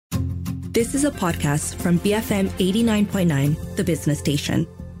This is a podcast from BFM 89.9, the business station.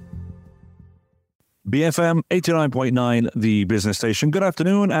 BFM 89.9, the business station. Good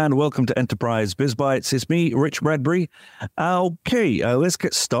afternoon and welcome to Enterprise Biz Bites. It's me, Rich Bradbury. Okay, let's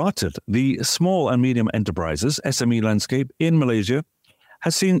get started. The small and medium enterprises, SME landscape in Malaysia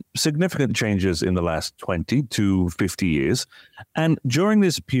has seen significant changes in the last 20 to 50 years. And during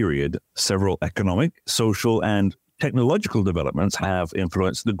this period, several economic, social, and technological developments have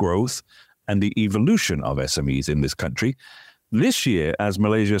influenced the growth and the evolution of SMEs in this country. This year, as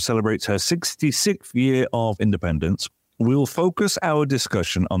Malaysia celebrates her 66th year of independence, we'll focus our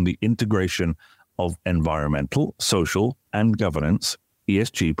discussion on the integration of environmental, social, and governance,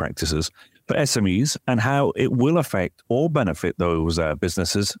 ESG practices, for SMEs and how it will affect or benefit those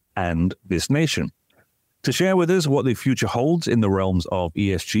businesses and this nation. To share with us what the future holds in the realms of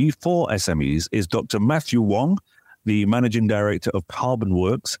ESG for SMEs is Dr. Matthew Wong, the Managing Director of Carbon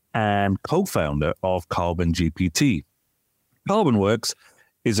Works and co-founder of Carbon GPT. Carbon Works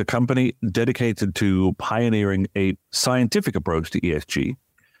is a company dedicated to pioneering a scientific approach to ESG.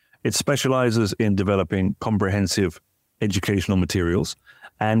 It specializes in developing comprehensive educational materials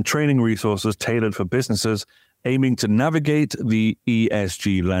and training resources tailored for businesses aiming to navigate the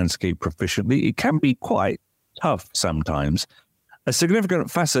ESG landscape proficiently. It can be quite tough sometimes. A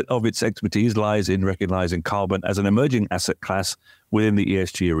significant facet of its expertise lies in recognizing carbon as an emerging asset class within the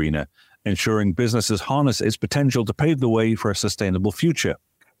ESG arena, ensuring businesses harness its potential to pave the way for a sustainable future.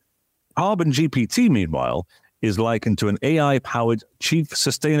 Carbon GPT, meanwhile, is likened to an AI-powered chief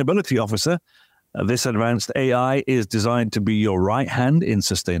sustainability officer. This advanced AI is designed to be your right hand in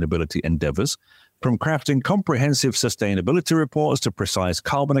sustainability endeavors, from crafting comprehensive sustainability reports to precise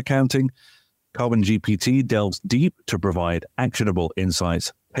carbon accounting. Carbon GPT delves deep to provide actionable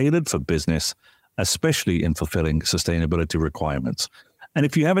insights tailored for business, especially in fulfilling sustainability requirements. And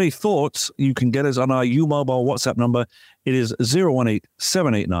if you have any thoughts, you can get us on our U-Mobile WhatsApp number. It is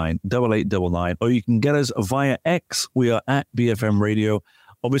 018-789-8899, or you can get us via X. We are at BFM Radio.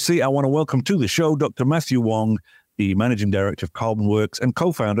 Obviously, I want to welcome to the show Dr. Matthew Wong, the Managing Director of Carbon Works and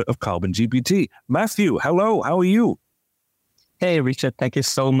co-founder of Carbon GPT. Matthew, hello. How are you? Hey, Richard. Thank you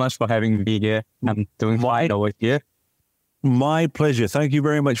so much for having me here. I'm doing fine over here. My pleasure. Thank you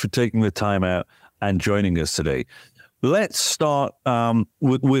very much for taking the time out and joining us today. Let's start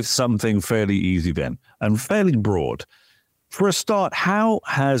with something fairly easy then, and fairly broad. For a start, how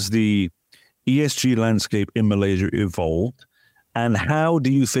has the ESG landscape in Malaysia evolved, and how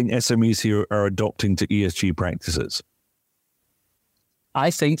do you think SMEs here are adopting to ESG practices? I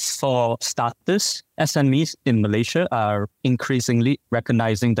think for starters, SMEs in Malaysia are increasingly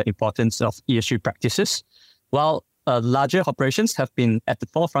recognizing the importance of ESG practices, while larger corporations have been at the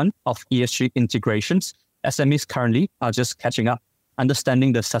forefront of ESG integrations. SMEs currently are just catching up,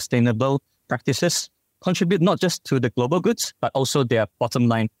 understanding the sustainable practices contribute not just to the global goods, but also their bottom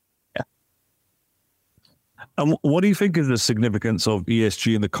line. Yeah. And what do you think is the significance of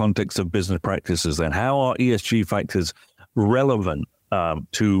ESG in the context of business practices then? How are ESG factors relevant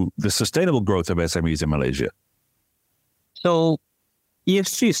to the sustainable growth of SMEs in Malaysia? So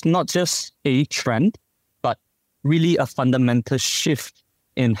ESG is not just a trend, but really a fundamental shift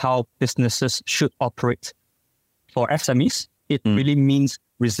in how businesses should operate. For SMEs, it really means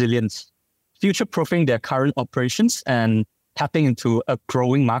resilience, future-proofing their current operations and tapping into a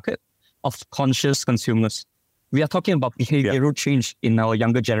growing market of conscious consumers. We are talking about behavioral change in our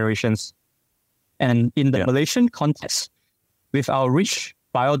younger generations. And in the Malaysian context, with our rich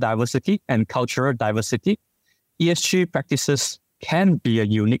biodiversity and cultural diversity, ESG practices can be a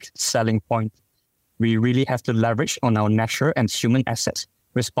unique selling point. We really have to leverage on our natural and human assets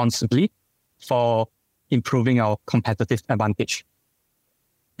responsibly for improving our competitive advantage.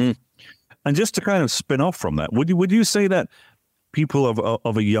 And just to kind of spin off from that, would you say that people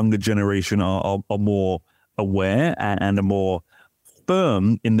of a younger generation are more aware and are more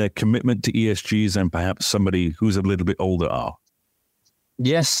firm in their commitment to ESGs than perhaps somebody who's a little bit older are?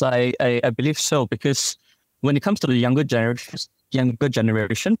 Yes, I believe so, because when it comes to the younger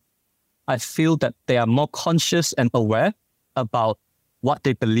generation, I feel that they are more conscious and aware about what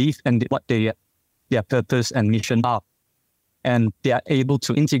they believe and what their purpose and mission are. And they are able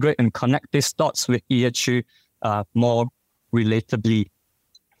to integrate and connect these dots with ESG more relatably.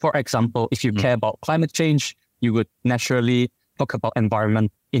 For example, if you care about climate change, you would naturally talk about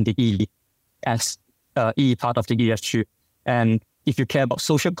environment in the E as E part of the ESG. And if you care about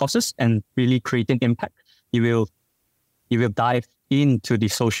social causes and really creating impact, you will dive into the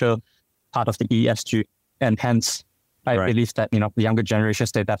social part of the ESG. And hence, I believe that, the younger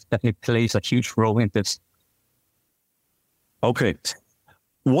generations, that definitely plays a huge role in this. Okay.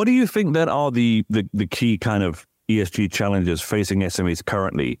 What do you think that are the key kind of ESG challenges facing SMEs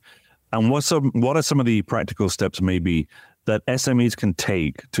currently? And what are some of the practical steps maybe that SMEs can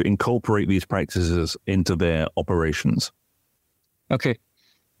take to incorporate these practices into their operations? Okay.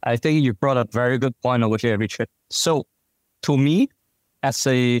 I think you brought a very good point over here, Richard. So to me, as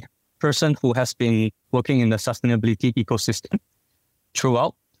a person who has been working in the sustainability ecosystem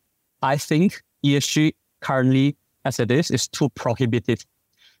throughout, I think ESG currently, as it is too prohibitive.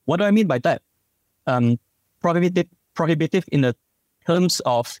 What do I mean by that? Prohibitive in the terms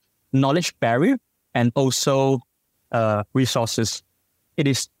of knowledge barrier and also resources. It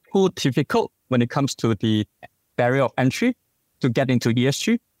is too difficult when it comes to the barrier of entry to get into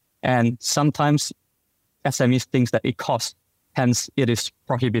ESG. And sometimes SMEs think that it costs, hence it is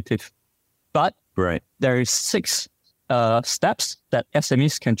prohibitive. But there is 6 steps that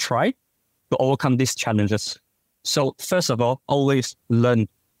SMEs can try to overcome these challenges. So first of all, always learn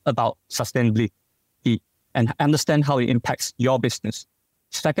about sustainability and understand how it impacts your business.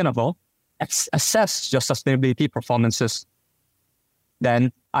 Second of all, assess your sustainability performances.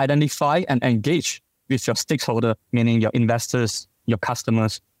 Then identify and engage with your stakeholder, meaning your investors, your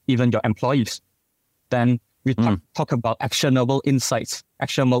customers, even your employees. Then we talk about actionable insights,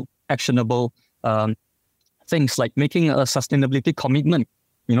 actionable things like making a sustainability commitment,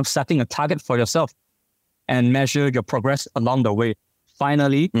 setting a target for yourself and measure your progress along the way.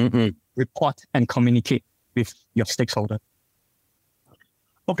 Finally, report and communicate with your stakeholder.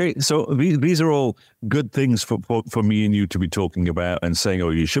 Okay, so these are all good things for me and you to be talking about and saying,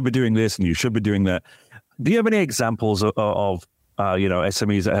 oh, you should be doing this and you should be doing that. Do you have any examples of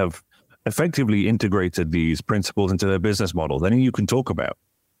SMEs that have effectively integrated these principles into their business model? Anything you can talk about?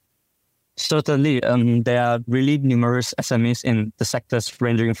 Certainly, there are really numerous SMEs in the sectors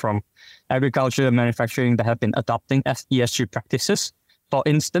ranging from agriculture and manufacturing that have been adopting ESG practices. For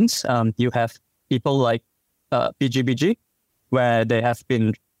instance, you have people like BGBG, where they have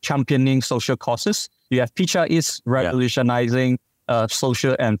been championing social causes. You have Picha East revolutionizing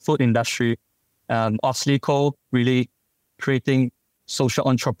social and food industry. Oslico really creating social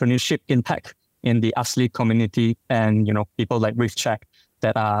entrepreneurship impact in the Asli community, and people like Reef Check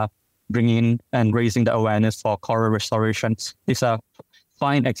that are bringing and raising the awareness for coral restorations. These are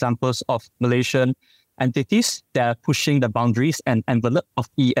fine examples of Malaysian entities that are pushing the boundaries and envelope of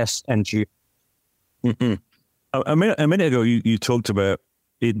ESG. A minute ago, you talked about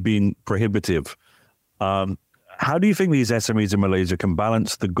it being prohibitive. How do you think these SMEs in Malaysia can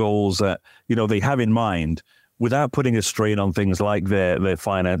balance the goals that they have in mind without putting a strain on things like their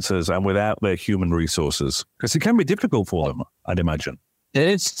finances and without their human resources? Because it can be difficult for them, I'd imagine.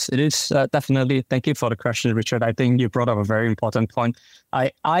 It is definitely. Thank you for the question, Richard. I think you brought up a very important point.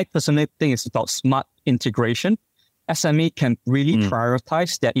 I personally think it's about smart integration. SME can really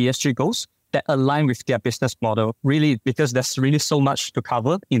prioritize their ESG goals that align with their business model, really, because there's really so much to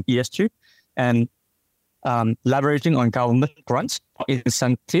cover in ESG, and leveraging on government grants or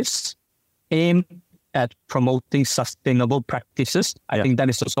incentives aimed at promoting sustainable practices. I think that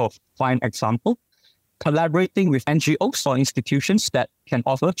is also a fine example. Collaborating with NGOs or institutions that can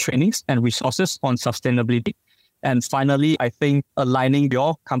offer trainings and resources on sustainability. And finally, I think aligning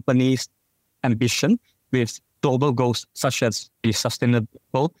your company's ambition with global goals such as the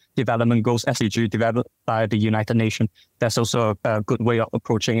Sustainable Development Goals, SDG, developed by the United Nations. That's also a good way of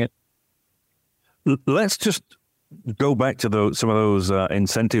approaching it. Let's just go back to some of those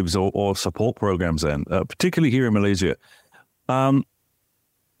incentives or support programs then, particularly here in Malaysia.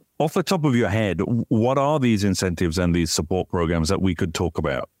 Off the top of your head, what are these incentives and these support programs that we could talk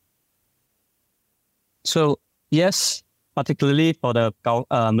about? So yes, particularly for the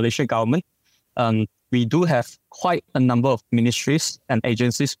Malaysian government, we do have quite a number of ministries and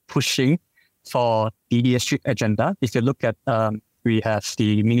agencies pushing for the ESG agenda. If you look at, we have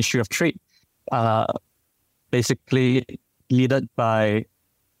the Ministry of Trade, basically led by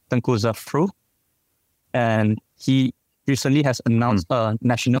Tengku Zafrul, and he recently has announced a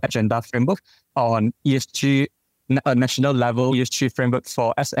national agenda framework on ESG, a national level ESG framework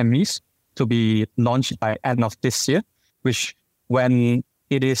for SMEs to be launched by end of this year, which when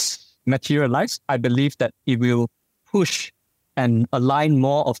it is materialized, I believe that it will push and align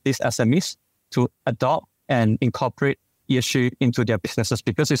more of these SMEs to adopt and incorporate ESG into their businesses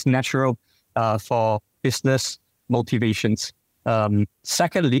because it's natural for business motivations.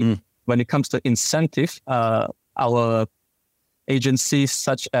 Secondly, when it comes to incentive, our agencies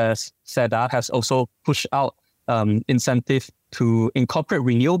such as SEDA has also pushed out incentive to incorporate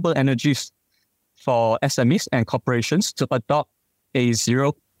renewable energies for SMEs and corporations to adopt a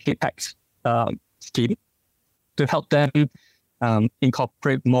zero capex scheme to help them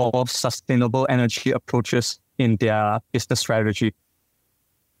incorporate more sustainable energy approaches in their business strategy.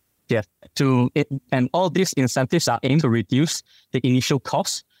 Yeah, and all these incentives are aimed to reduce the initial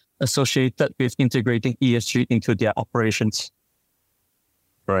costs associated with integrating ESG into their operations.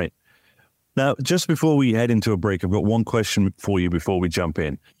 Right. Now, just before we head into a break, I've got one question for you before we jump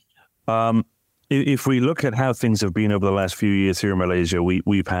in. If we look at how things have been over the last few years here in Malaysia,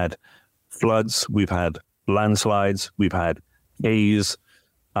 we've had floods, we've had landslides, we've had haze,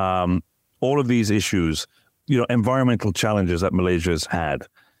 all of these issues, environmental challenges that Malaysia has had.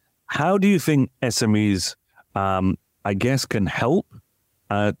 How do you think SMEs, can help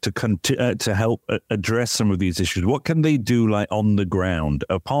to help address some of these issues? What can they do on the ground,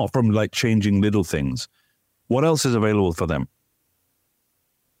 apart from changing little things? What else is available for them?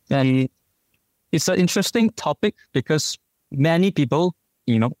 And it's an interesting topic because many people,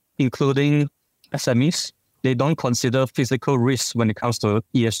 including SMEs, they don't consider physical risks when it comes to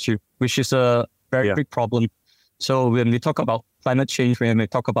ESG, which is a very big problem. So when we talk about climate change, when we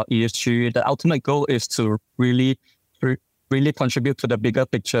talk about ESG, the ultimate goal is to really contribute to the bigger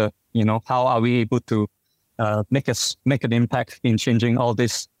picture. How are we able to make an impact in changing all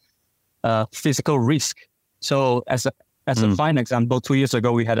this physical risk? So as a fine example, 2 years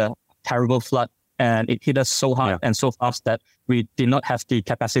ago, we had a terrible flood and it hit us so hard and so fast that we did not have the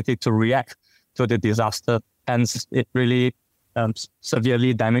capacity to react to the disaster. Hence, it really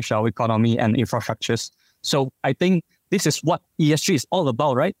severely damaged our economy and infrastructures. So I think this is what ESG is all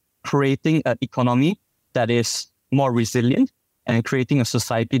about, right? Creating an economy that is more resilient and creating a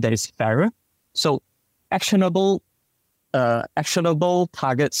society that is fairer. So actionable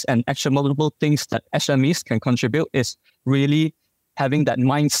targets and actionable things that SMEs can contribute is really having that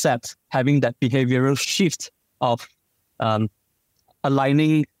mindset, having that behavioral shift of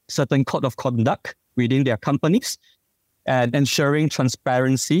aligning certain code of conduct within their companies and ensuring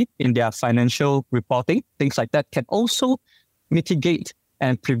transparency in their financial reporting. Things like that can also mitigate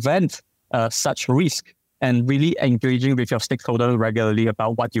and prevent such risk, and really engaging with your stakeholders regularly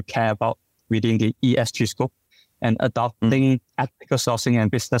about what you care about within the ESG scope and adopting ethical sourcing and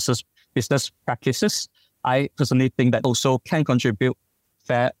business practices. I personally think that also can contribute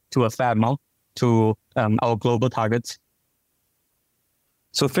to a fair amount to our global targets.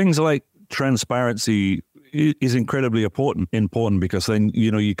 So things like transparency is incredibly important because then,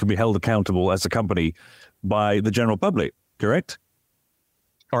 you can be held accountable as a company by the general public, correct?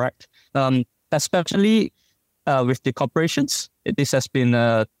 Correct. Especially with the corporations, this has been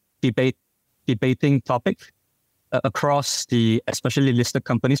a debating topic across the especially listed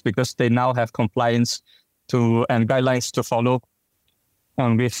companies because they now have compliance and guidelines to follow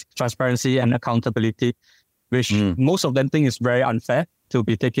with transparency and accountability, which most of them think is very unfair to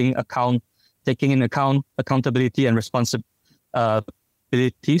be taking in account accountability and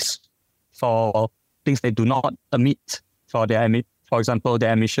responsibilities for things they do not emit for example,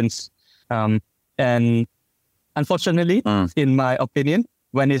 their emissions. And unfortunately, in my opinion,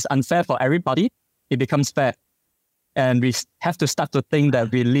 when it's unfair for everybody, it becomes fair. And we have to start to think that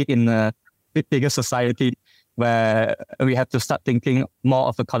we live in a bit bigger society where we have to start thinking more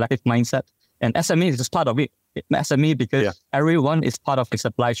of a collective mindset. And SME is just part of it. SME because everyone is part of the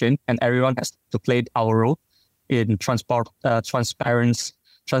supply chain and everyone has to play our role in transparent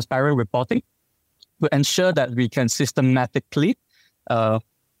reporting to ensure that we can systematically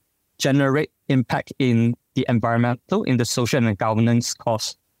generate impact in the environmental, in the social and governance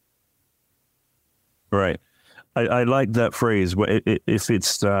costs. Right. I like that phrase. If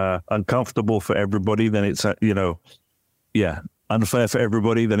it's uncomfortable for everybody, then it's, unfair for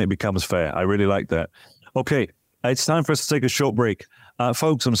everybody, then it becomes fair. I really like that. Okay, it's time for us to take a short break.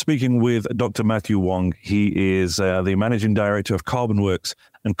 Folks, I'm speaking with Dr. Matthew Wong. He is the Managing Director of Carbon Works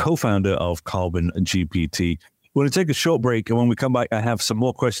and co-founder of Carbon GPT. We're going to take a short break, and when we come back, I have some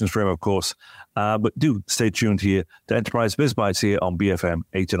more questions for him, of course. But do stay tuned here to Enterprise Biz Bites here on BFM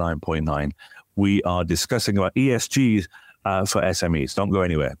 89.9. We are discussing about ESG for SMEs. Don't go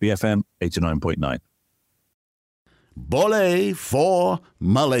anywhere. BFM 89.9. Boleh for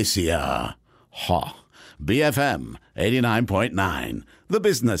Malaysia. Ha. BFM 89.9, the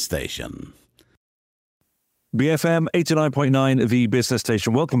business station. BFM 89.9, the business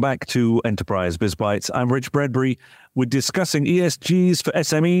station. Welcome back to Enterprise Biz Bites. I'm Rich Bradbury. We're discussing ESGs for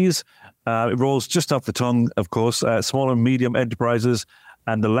SMEs. It rolls just off the tongue, of course. Small and medium enterprises.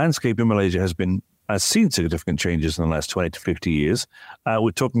 And the landscape in Malaysia has seen significant changes in the last 20 to 50 years.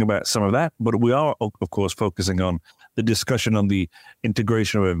 We're talking about some of that, but we are, of course, focusing on the discussion on the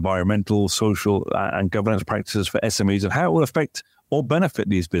integration of environmental, social, and governance practices for SMEs and how it will affect or benefit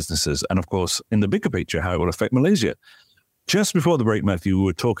these businesses. And, of course, in the bigger picture, how it will affect Malaysia. Just before the break, Matthew, we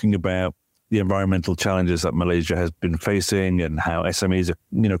were talking about the environmental challenges that Malaysia has been facing and how SMEs,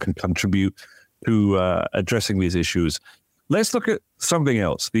 can contribute to addressing these issues. Let's look at something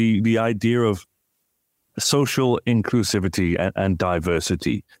else, the idea of social inclusivity and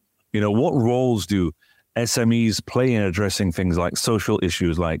diversity. What roles do SMEs play in addressing things like social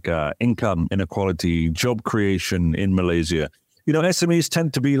issues like income inequality, job creation in Malaysia? SMEs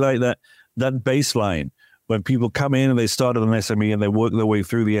tend to be like that baseline when people come in and they start at an SME and they work their way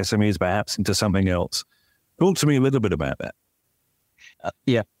through the SMEs perhaps into something else. Talk to me a little bit about that.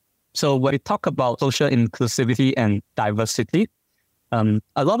 Yeah. So when we talk about social inclusivity and diversity, a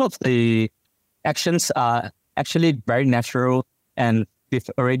lot of the actions are actually very natural and we've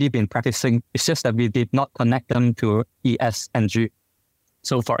already been practicing. It's just that we did not connect them to ESG.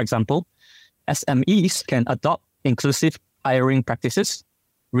 So for example, SMEs can adopt inclusive hiring practices,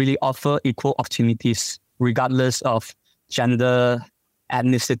 really offer equal opportunities regardless of gender,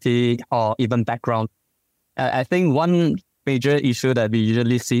 ethnicity, or even background. I think one major issue that we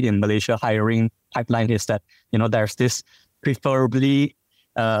usually see in Malaysia hiring pipeline is that, there's this preferably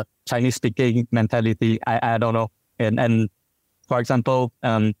Chinese-speaking mentality. I don't know. And for example,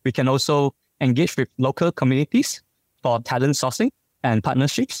 we can also engage with local communities for talent sourcing and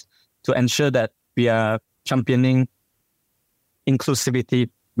partnerships to ensure that we are championing inclusivity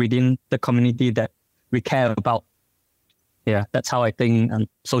within the community that we care about. Yeah, that's how I think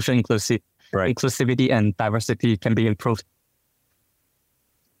social inclusivity and diversity can be improved.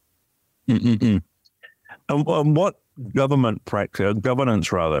 And what governance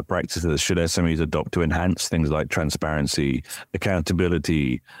practices should SMEs adopt to enhance things like transparency,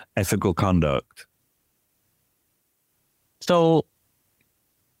 accountability, ethical conduct? So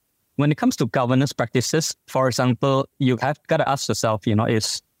when it comes to governance practices, for example, you have got to ask yourself,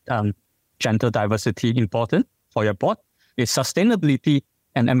 is gender diversity important for your board? Is sustainability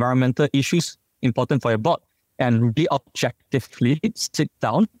and environmental issues important for your board? And be objectively sit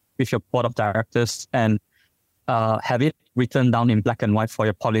down with your board of directors and have it written down in black and white for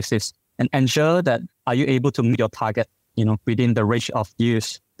your policies and ensure that are you able to meet your target, within the range of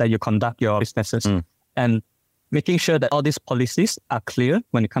years that you conduct your businesses. And making sure that all these policies are clear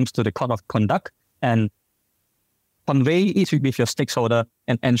when it comes to the code of conduct and convey it with your stakeholder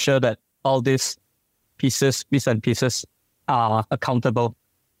and ensure that all these bits and pieces are accountable.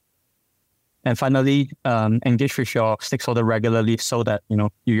 And finally, engage with your stakeholder regularly so that,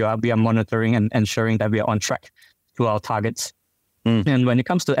 we are monitoring and ensuring that we are on track to our targets. And when it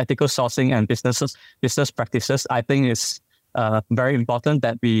comes to ethical sourcing and business practices, I think it's very important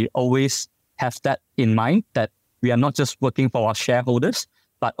that we always have that in mind, that we are not just working for our shareholders,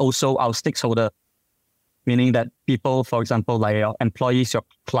 but also our stakeholder, meaning that people, for example, like your employees, your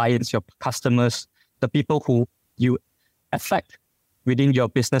clients, your customers, the people who you affect within your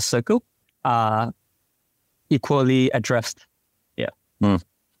business circle are equally addressed. Yeah. I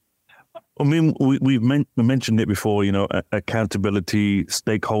mean, we mentioned it before, accountability,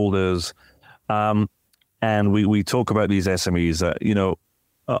 stakeholders, and we talk about these SMEs that,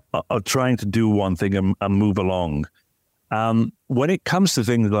 are trying to do one thing and move along. When it comes to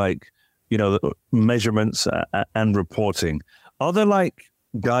things like, the measurements and reporting, are there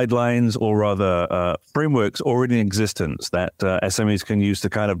guidelines or rather frameworks already in existence that SMEs can use to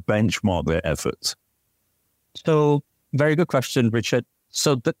kind of benchmark their efforts? So very good question, Richard.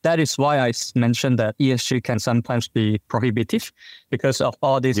 So that is why I mentioned that ESG can sometimes be prohibitive because of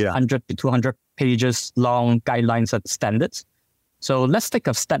all these 100 to 200 pages long guidelines and standards. So let's take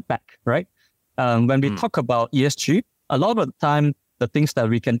a step back, right? When we talk about ESG, a lot of the time, the things that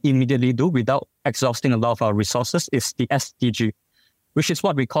we can immediately do without exhausting a lot of our resources is the SDG, which is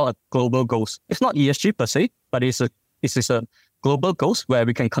what we call a global goals. It's not ESG per se, but it's a global goals where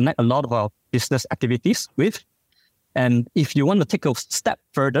we can connect a lot of our business activities with. And if you want to take a step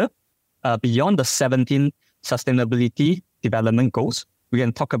further, beyond the 17 sustainability development goals, we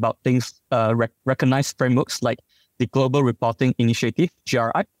can talk about things, recognized frameworks like the Global Reporting Initiative,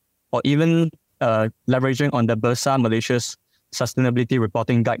 GRI, or even leveraging on the Bursa Malaysia's Sustainability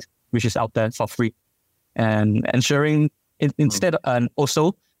Reporting Guide, which is out there for free. And ensuring, and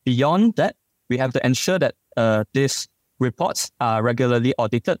also beyond that, we have to ensure that these reports are regularly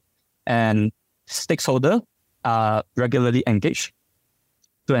audited and stakeholders are regularly engaged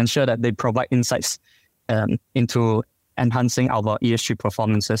to ensure that they provide insights into enhancing our ESG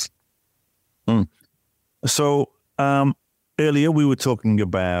performances. So earlier we were talking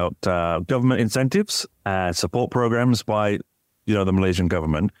about government incentives and support programs by, the Malaysian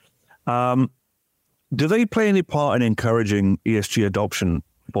government. Do they play any part in encouraging ESG adoption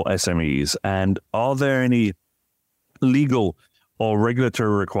for SMEs? And are there any legal or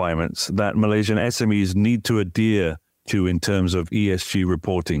regulatory requirements that Malaysian SMEs need to adhere to in terms of ESG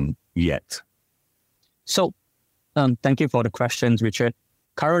reporting yet? So, thank you for the questions, Richard.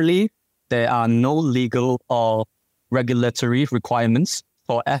 Currently, there are no legal or regulatory requirements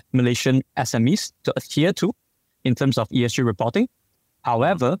for Malaysian SMEs to adhere to in terms of ESG reporting.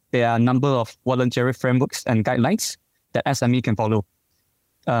 However, there are a number of voluntary frameworks and guidelines that SME can follow.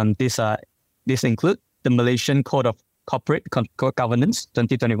 These include the Malaysian Code of Corporate Governance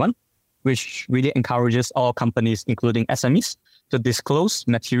 2021, which really encourages all companies, including SMEs, to disclose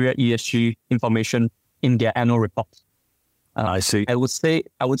material ESG information in their annual reports. I see. I would say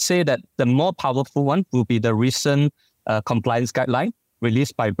that the more powerful one will be the recent compliance guideline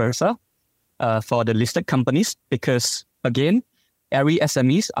released by Bursa for the listed companies, because again, every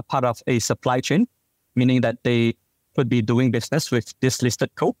SMEs are part of a supply chain, meaning that they could be doing business with this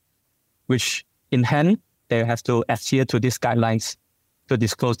listed code, which in hand, they have to adhere to these guidelines to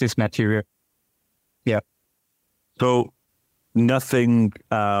disclose this material. Yeah. So nothing,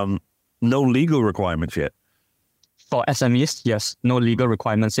 no legal requirements yet? For SMEs, yes, no legal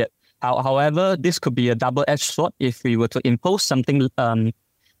requirements yet. However, this could be a double-edged sword if we were to impose something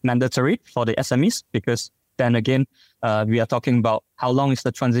mandatory for the SMEs, because then again, we are talking about how long is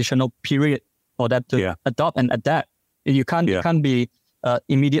the transitional period for them to adopt and adapt. You can't be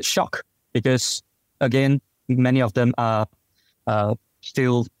immediate shock, because again, many of them are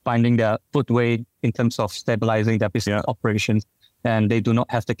still finding their footway in terms of stabilizing their business operations, and they do not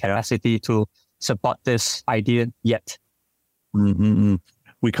have the capacity to support this idea yet. Mm-hmm.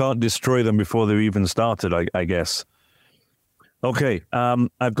 We can't destroy them before they've even started, I guess. Okay,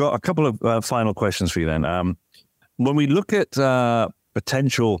 I've got a couple of final questions for you then. When we look at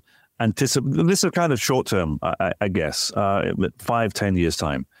potential this is kind of short term, I guess, 5-10 years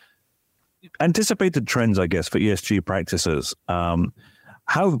time. Anticipated trends, I guess, for ESG practices.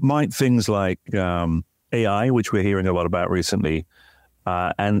 How might things like AI, which we're hearing a lot about recently,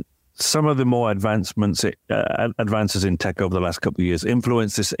 and some of the more advances in tech over the last couple of years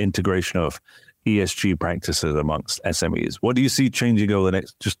influence this integration of ESG practices amongst SMEs? What do you see changing over the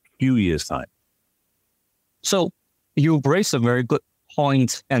next just few years' time? So you've raised a very good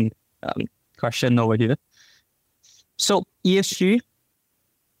point and question over here. So ESG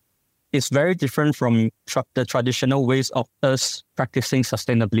is very different from the traditional ways of us practicing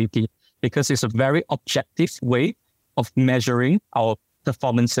sustainability, because it's a very objective way of measuring our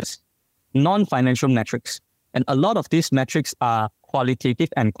performances, non-financial metrics. And a lot of these metrics are qualitative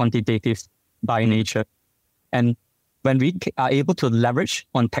and quantitative by nature. And when we are able to leverage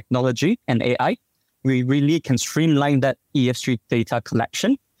on technology and AI, we really can streamline that ESG data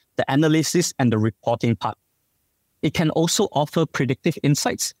collection, the analysis, and the reporting part. It can also offer predictive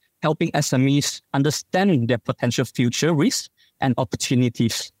insights, helping SMEs understand their potential future risks and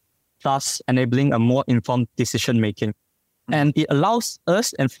opportunities, thus enabling a more informed decision-making. And it allows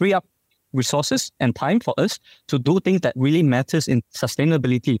us and free up resources and time for us to do things that really matters in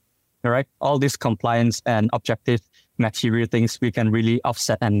sustainability, all right? All these compliance and objective material things, we can really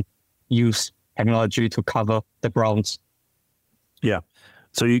offset and use technology to cover the grounds. Yeah.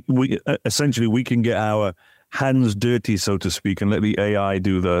 So we can get our hands dirty, so to speak, and let the AI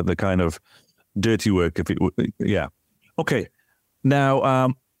do the kind of dirty work. Okay.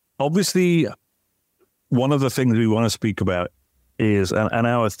 Now, obviously, one of the things we want to speak about is, and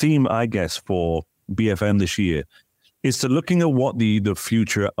our theme, I guess, for BFM this year, is to looking at what the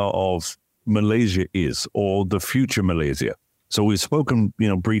future of Malaysia is, or the future Malaysia. So we've spoken,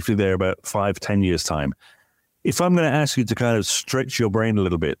 briefly there about 5-10 years time. If I'm going to ask you to kind of stretch your brain a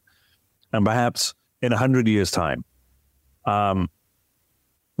little bit, and perhaps in 100 years time,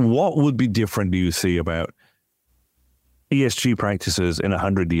 what would be different, do you see, about ESG practices in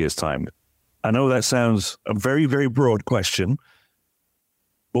 100 years time? I know that sounds a very, very broad question,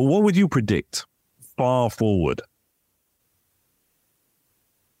 but what would you predict far forward?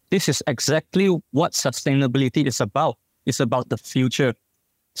 This is exactly what sustainability is about. It's about the future.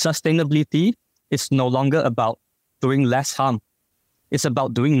 Sustainability is no longer about doing less harm. It's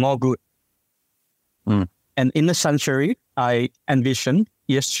about doing more good. And in the century, I envision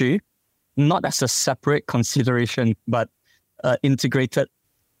ESG not as a separate consideration, but integrated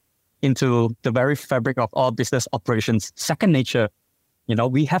into the very fabric of all business operations. Second nature,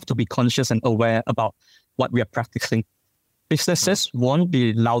 we have to be conscious and aware about what we are practicing. Businesses won't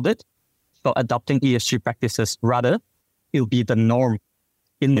be lauded for adopting ESG practices. Rather, it'll be the norm.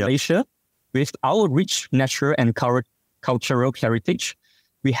 In Malaysia, with our rich natural and cultural heritage,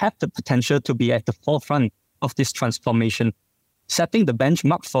 we have the potential to be at the forefront of this transformation, setting the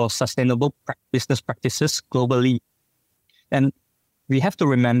benchmark for sustainable business practices globally. And we have to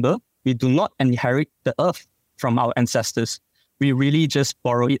remember, we do not inherit the earth from our ancestors. We really just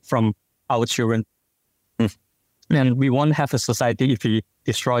borrow it from our children. And we won't have a society if we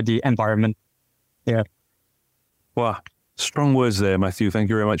destroy the environment. Yeah. Wow. Strong words there, Matthew. Thank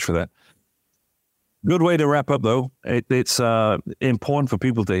you very much for that. Good way to wrap up, though. It's important for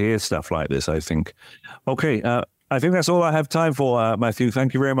people to hear stuff like this, I think. Okay, I think that's all I have time for, Matthew.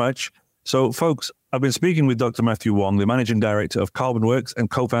 Thank you very much. So, folks, I've been speaking with Dr. Matthew Wong, the Managing Director of Carbon Works and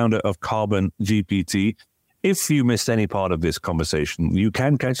co-founder of Carbon GPT. If you missed any part of this conversation, you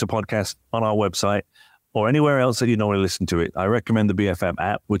can catch the podcast on our website or anywhere else that you normally listen to it. I recommend the BFM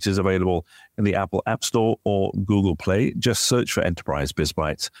app, which is available in the Apple App Store or Google Play. Just search for Enterprise Biz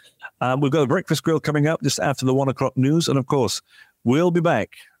Bites. We've got a breakfast grill coming up just after the 1 o'clock news. And of course, we'll be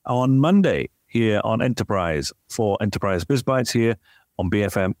back on Monday here on Enterprise for Enterprise Biz Bites here on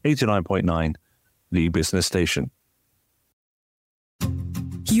BFM 89.9, the business station.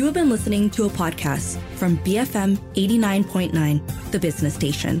 You have been listening to a podcast from BFM 89.9, the business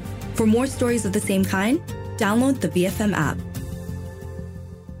station. For more stories of the same kind, download the BFM app.